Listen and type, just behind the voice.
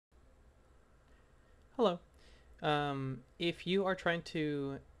Hello. If you are trying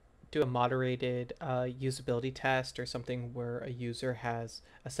to do a moderated usability test or something where a user has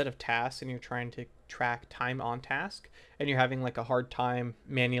a set of tasks and you're trying to track time on task and you're having like a hard time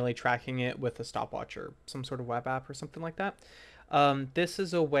manually tracking it with a stopwatch or some sort of web app or something like that, this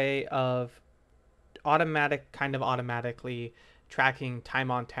is a way of automatically tracking time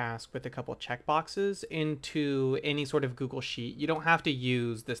on task with a couple checkboxes into any sort of Google Sheet. You don't have to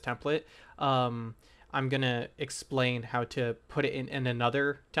use this template. I'm gonna explain how to put it in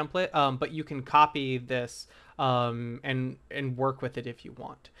another template, but you can copy this and work with it if you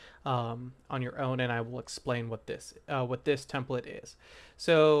want on your own. And I will explain what this template is.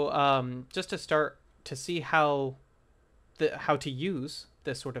 So just to start to see how to use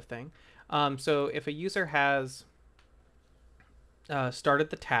this sort of thing. So if a user has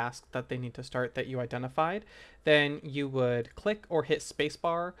started the task that they need to start that you identified, then you would click or hit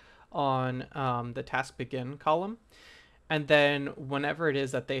spacebar on the task begin column. And then whenever it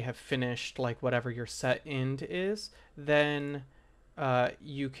is that they have finished, like whatever your set end is, then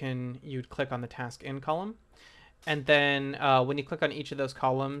you'd click on the task end column. And then when you click on each of those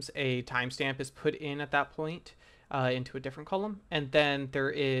columns, a timestamp is put in at that point into a different column. And then there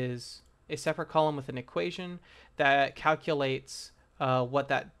is a separate column with an equation that calculates what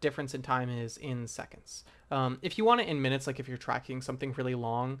that difference in time is in seconds. If you want it in minutes, like if you're tracking something really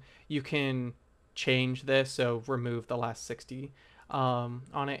long, you can change this. So remove the last 60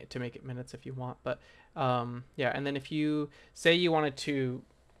 on it to make it minutes if you want. But yeah, and then if you say you wanted to,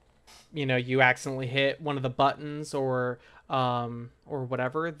 you accidentally hit one of the buttons or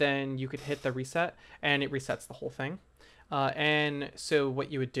whatever, then you could hit the reset and it resets the whole thing. And so what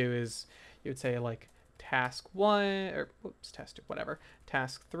you would do is you would say like task 1 or task 2, whatever,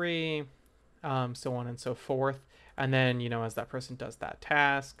 task 3, so on and so forth. And then, as that person does that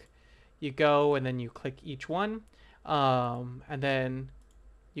task, you go and then you click each one, and then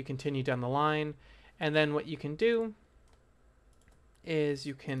you continue down the line. And then what you can do is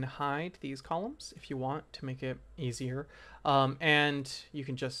you can hide these columns if you want to make it easier, and you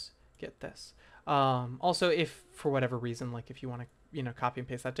can just get this. Also, if for whatever reason, like if you want to copy and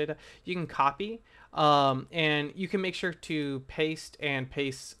paste that data, you can copy, and you can make sure to paste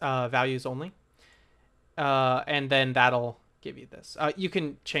values only, and then that'll give you this. You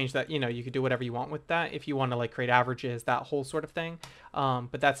can change that. You can do whatever you want with that if you want to like create averages, that whole sort of thing.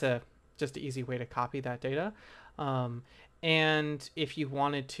 But that's just an easy way to copy that data. And if you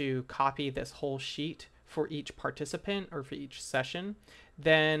wanted to copy this whole sheet for each participant or for each session,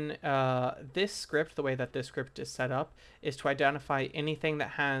 then this script, the way that this script is set up, is to identify anything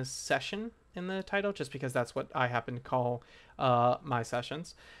that has session in the title, just because that's what I happen to call my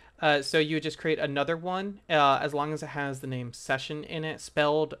sessions. So you would just create another one as long as it has the name session in it,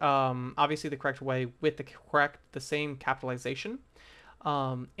 spelled obviously the correct way with the same capitalization,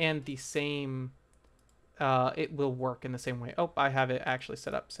 and the same it will work in the same way. Oh, I have it actually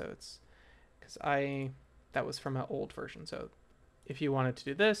set up, so it's because that was from an old version. So if you wanted to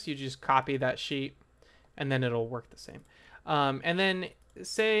do this, you just copy that sheet and then it'll work the same. And then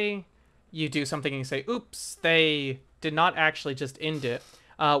say you do something and you say, oops, they did not actually just end it.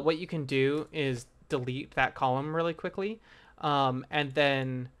 What you can do is delete that column really quickly, and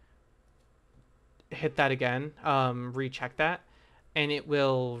then hit that again, recheck that, and it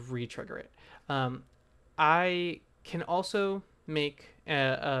will re-trigger it. I can also make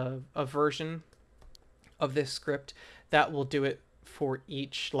a version of this script that will do it for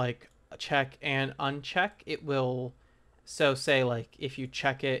each like check and uncheck. It will, so say like if you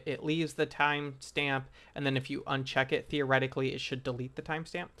check it, it leaves the timestamp, and then if you uncheck it, theoretically it should delete the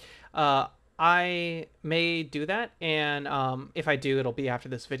timestamp. I may do that, and if I do, it'll be after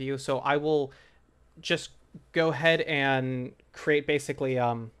this video. So I will just go ahead and create basically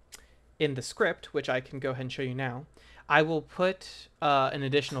in the script, which I can go ahead and show you now. I will put an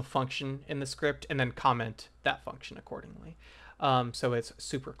additional function in the script and then comment that function accordingly. So it's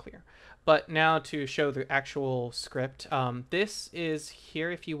super clear. But now to show the actual script, this is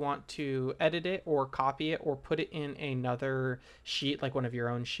here if you want to edit it or copy it or put it in another sheet, like one of your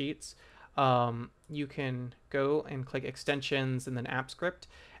own sheets. You can go and click extensions and then app script,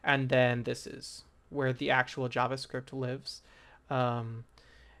 and then this is where the actual JavaScript lives.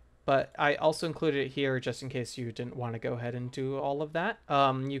 But I also included it here just in case you didn't want to go ahead and do all of that.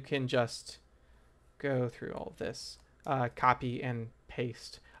 You can just go through all of this, copy and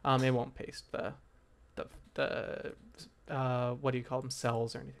paste. It won't paste the what do you call them,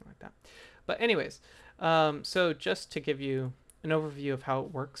 cells or anything like that. But anyways, so just to give you an overview of how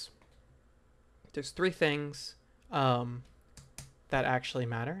it works, there's three things that actually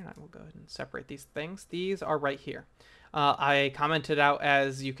matter. And I will go ahead and separate these things. These are right here. I commented out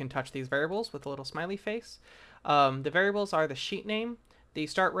as you can touch these variables with a little smiley face. The variables are the sheet name, the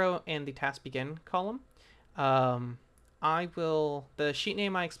start row, and the task begin column. The sheet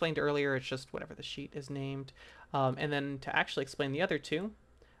name I explained earlier, it's just whatever the sheet is named. And then to actually explain the other two,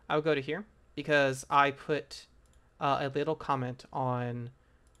 I will go to here because I put a little comment on,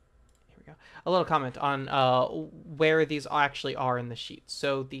 here we go, a little comment on where these actually are in the sheet.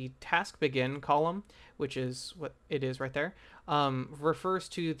 So the task begin column, which is what it is right there, refers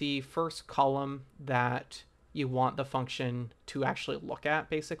to the first column that you want the function to actually look at,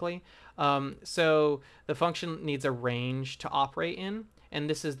 basically. So the function needs a range to operate in, and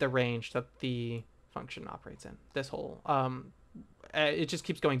this is the range that the function operates in. This whole, it just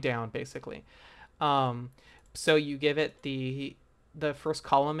keeps going down, basically. So you give it the first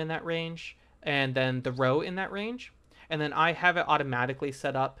column in that range, and then the row in that range, and then I have it automatically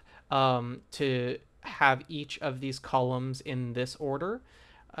set up to have each of these columns in this order.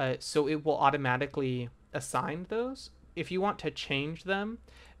 So it will automatically assign those. If you want to change them,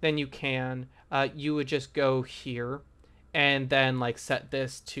 then you can. You would just go here and then like set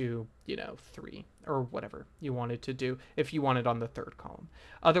this to 3 or whatever you wanted to do if you wanted on the third column.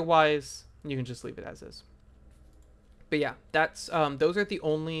 Otherwise, you can just leave it as is. But yeah, that's those are the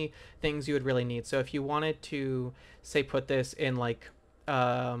only things you would really need. So if you wanted to say put this in like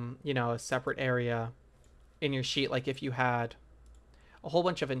a separate area in your sheet, like if you had a whole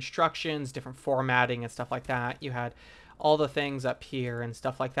bunch of instructions, different formatting and stuff like that, you had all the things up here and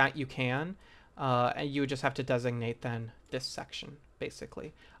stuff like that, you can. And you would just have to designate then this section,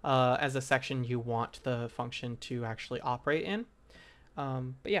 basically, as a section you want the function to actually operate in.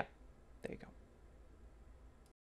 But yeah, there you go.